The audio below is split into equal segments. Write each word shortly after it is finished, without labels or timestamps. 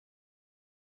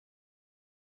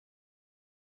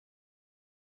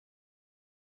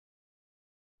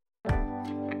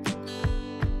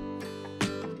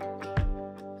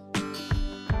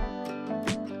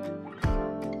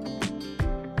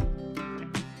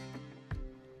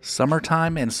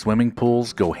Summertime and swimming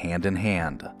pools go hand in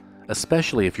hand,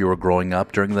 especially if you were growing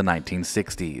up during the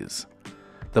 1960s.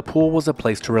 The pool was a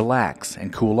place to relax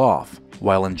and cool off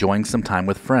while enjoying some time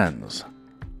with friends.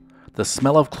 The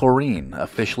smell of chlorine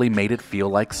officially made it feel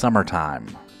like summertime.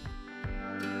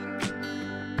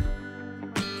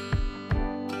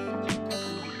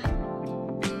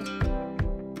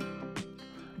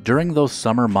 During those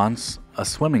summer months, a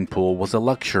swimming pool was a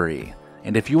luxury,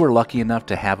 and if you were lucky enough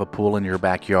to have a pool in your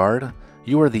backyard,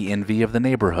 you were the envy of the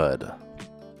neighborhood.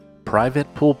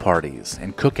 Private pool parties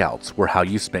and cookouts were how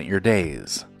you spent your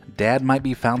days. Dad might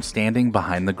be found standing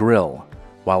behind the grill,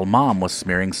 while Mom was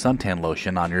smearing suntan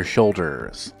lotion on your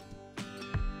shoulders.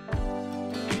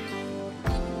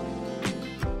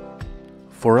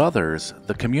 For others,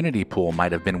 the community pool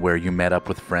might have been where you met up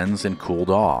with friends and cooled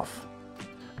off.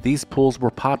 These pools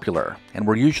were popular and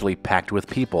were usually packed with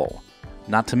people.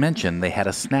 Not to mention they had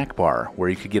a snack bar where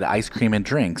you could get ice cream and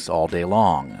drinks all day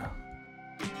long.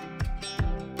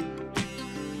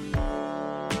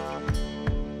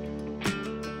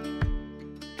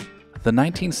 The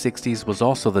 1960s was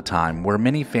also the time where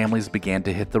many families began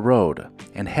to hit the road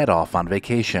and head off on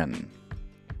vacation.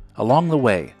 Along the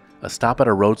way, a stop at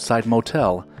a roadside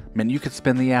motel meant you could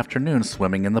spend the afternoon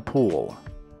swimming in the pool.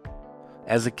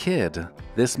 As a kid,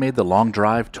 this made the long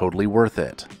drive totally worth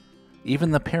it.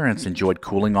 Even the parents enjoyed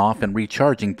cooling off and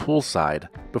recharging poolside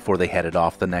before they headed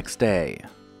off the next day.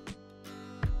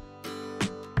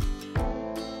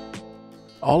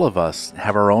 All of us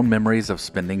have our own memories of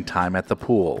spending time at the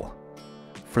pool.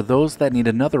 For those that need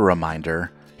another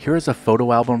reminder, here is a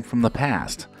photo album from the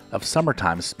past of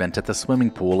summertime spent at the swimming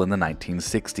pool in the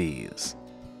 1960s.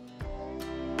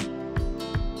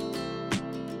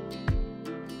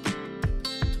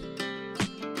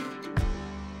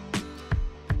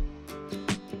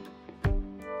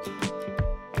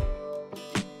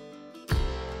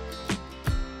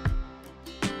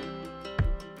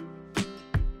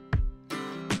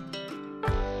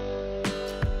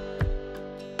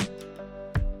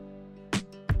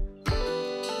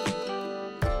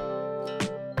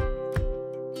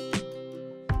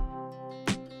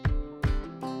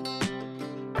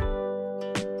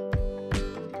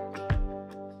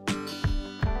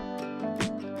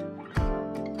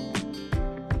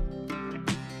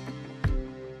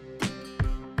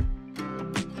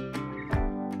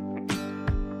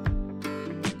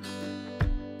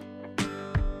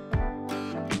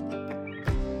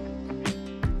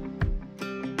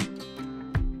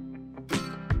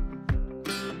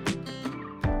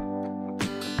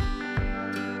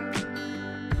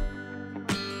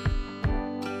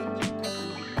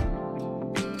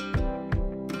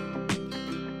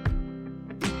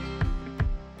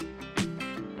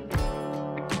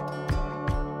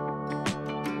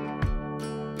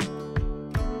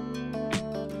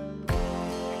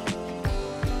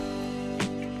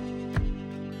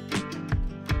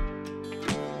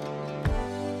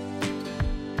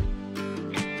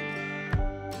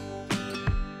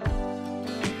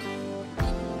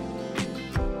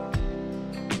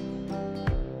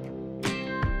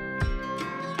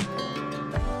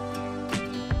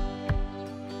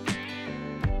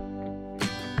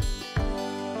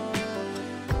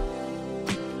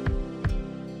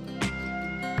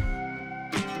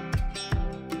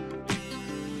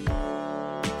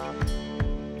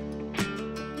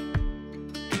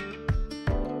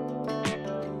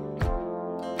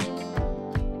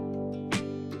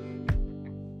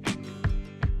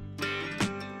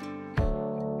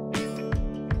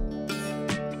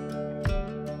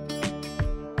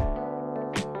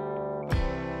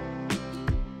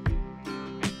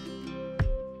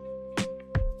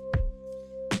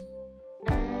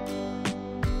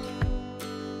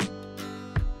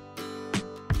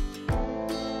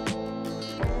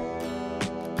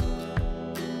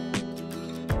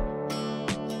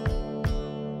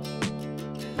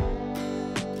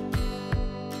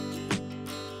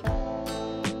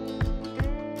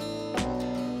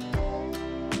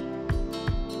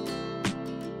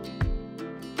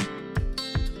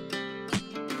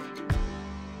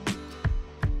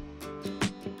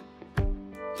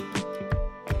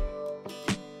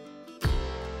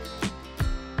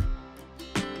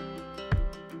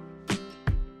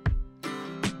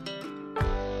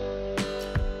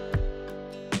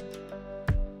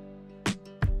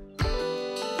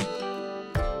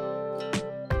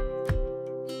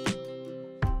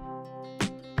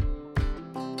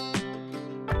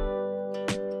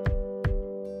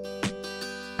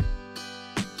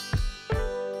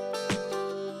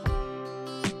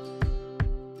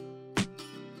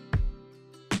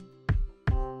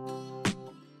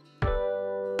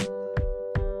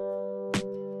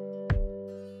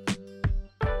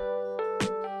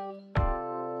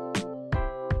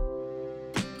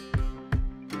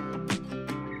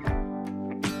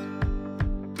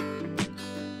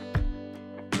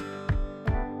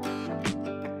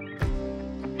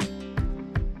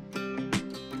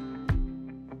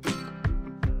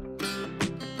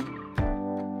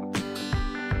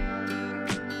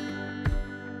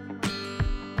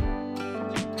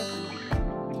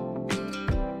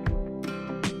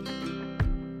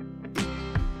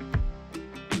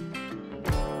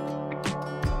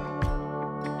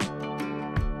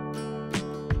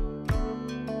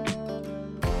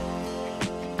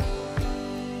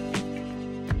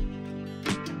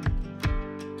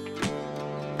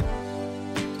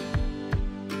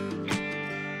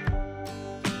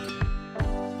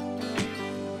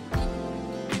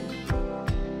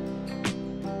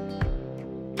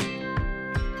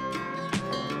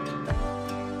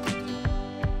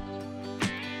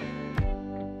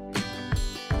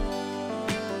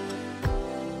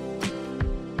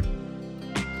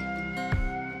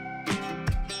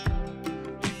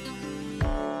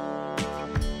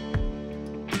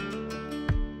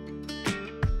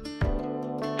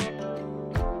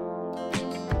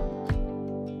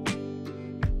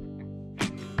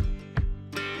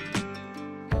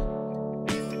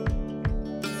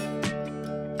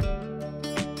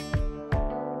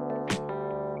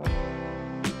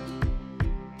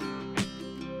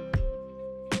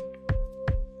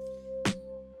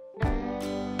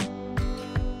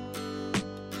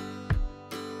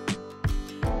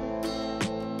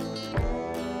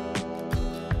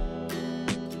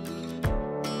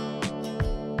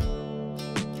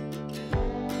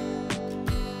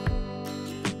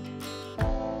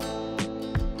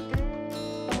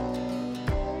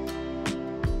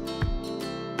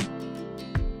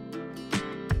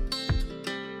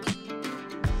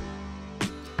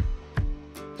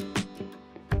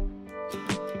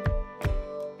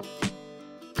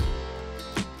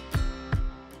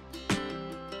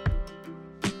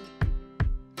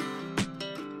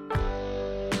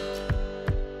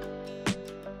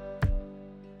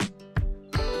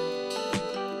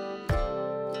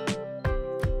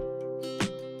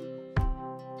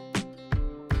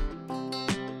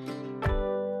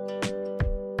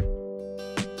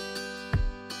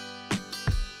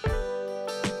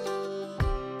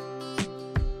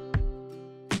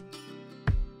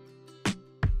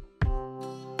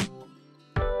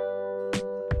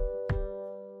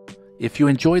 If you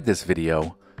enjoyed this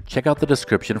video, check out the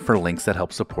description for links that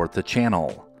help support the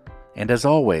channel. And as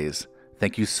always,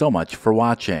 thank you so much for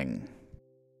watching.